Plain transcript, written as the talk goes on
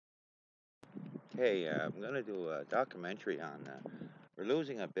Hey, I'm going to do a documentary on. We're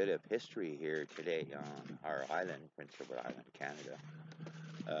losing a bit of history here today on our island, Prince Edward Island, Canada.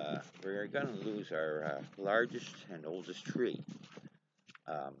 We're going to lose our largest and oldest tree.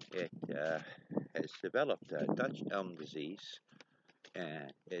 It has developed Dutch elm disease,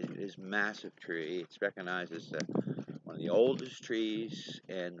 and it is a massive tree. It's recognized as one of the oldest trees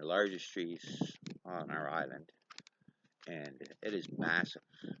and the largest trees on our island, and it is massive.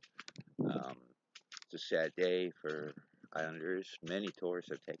 Um, It's a sad day for islanders. Many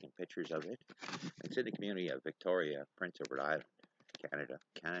tourists have taken pictures of it. It's in the community of Victoria, Prince Edward Island,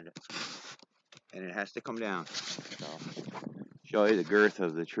 Canada, and it has to come down. So, show you the girth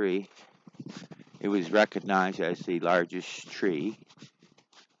of the tree. It was recognized as the largest tree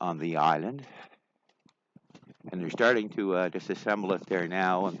on the island, and they're starting to disassemble it there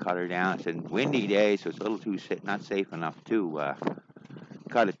now and cut her down. It's a windy day, so it's a little too not safe enough to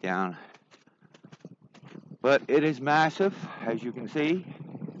cut it down. But it is massive, as you can see,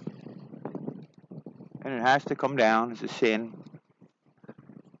 and it has to come down. It's a sin.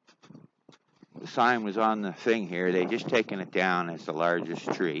 The sign was on the thing here. They just taken it down as the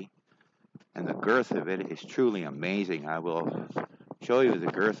largest tree, and the girth of it is truly amazing. I will show you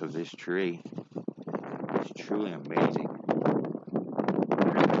the girth of this tree. It's truly amazing.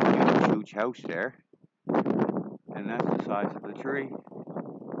 There's a huge house there, and that's the size of the tree.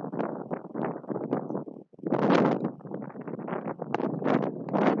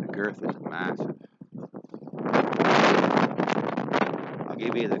 The girth is massive. I'll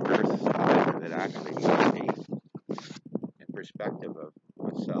give you the girth size of it actually. You can see in perspective of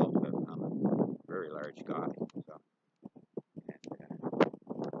myself that I'm a very large guy. So,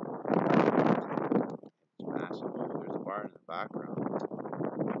 it's massive. There's a barn in the background.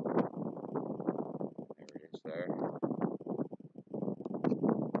 There it is there.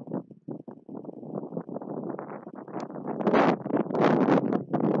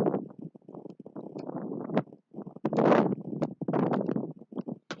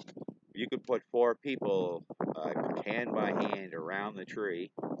 You could put four people hand by hand around the tree,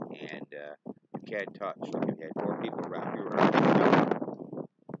 and you can't touch. Like if you had four people around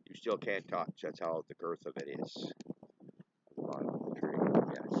you still can't touch. That's how the girth of it is. At the bottom of the tree.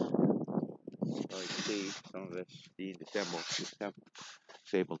 Yes. So you can see some of it's being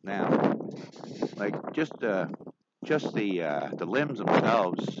disabled now. Like just the limbs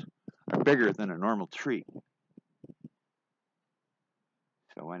themselves are bigger than a normal tree.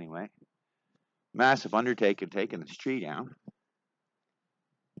 So anyway, massive undertaking taking this tree down.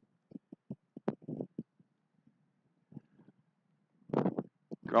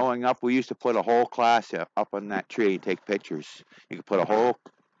 Growing up, we used to put a whole class up on that tree and take pictures. You could put a whole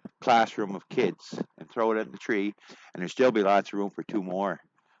classroom of kids and throw it at the tree, and there'd still be lots of room for two more.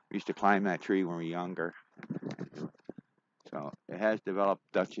 We used to climb that tree when we were younger. So it has developed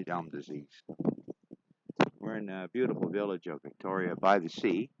Dutch elm disease. We're in a beautiful village of Victoria by the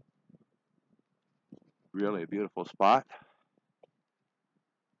sea. Really a beautiful spot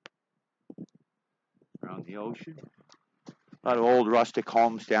around the ocean. A lot of old rustic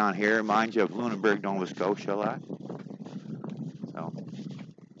homes down here. Reminds you of Lunenburg, Nova Scotia a lot. So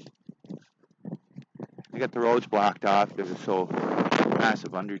we got the roads blocked off because it's so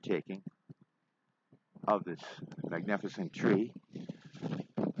massive undertaking of this magnificent tree.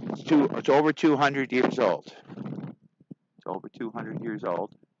 It's over 200 years old. It's over 200 years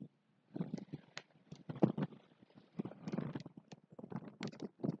old.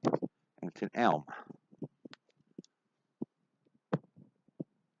 And it's an elm.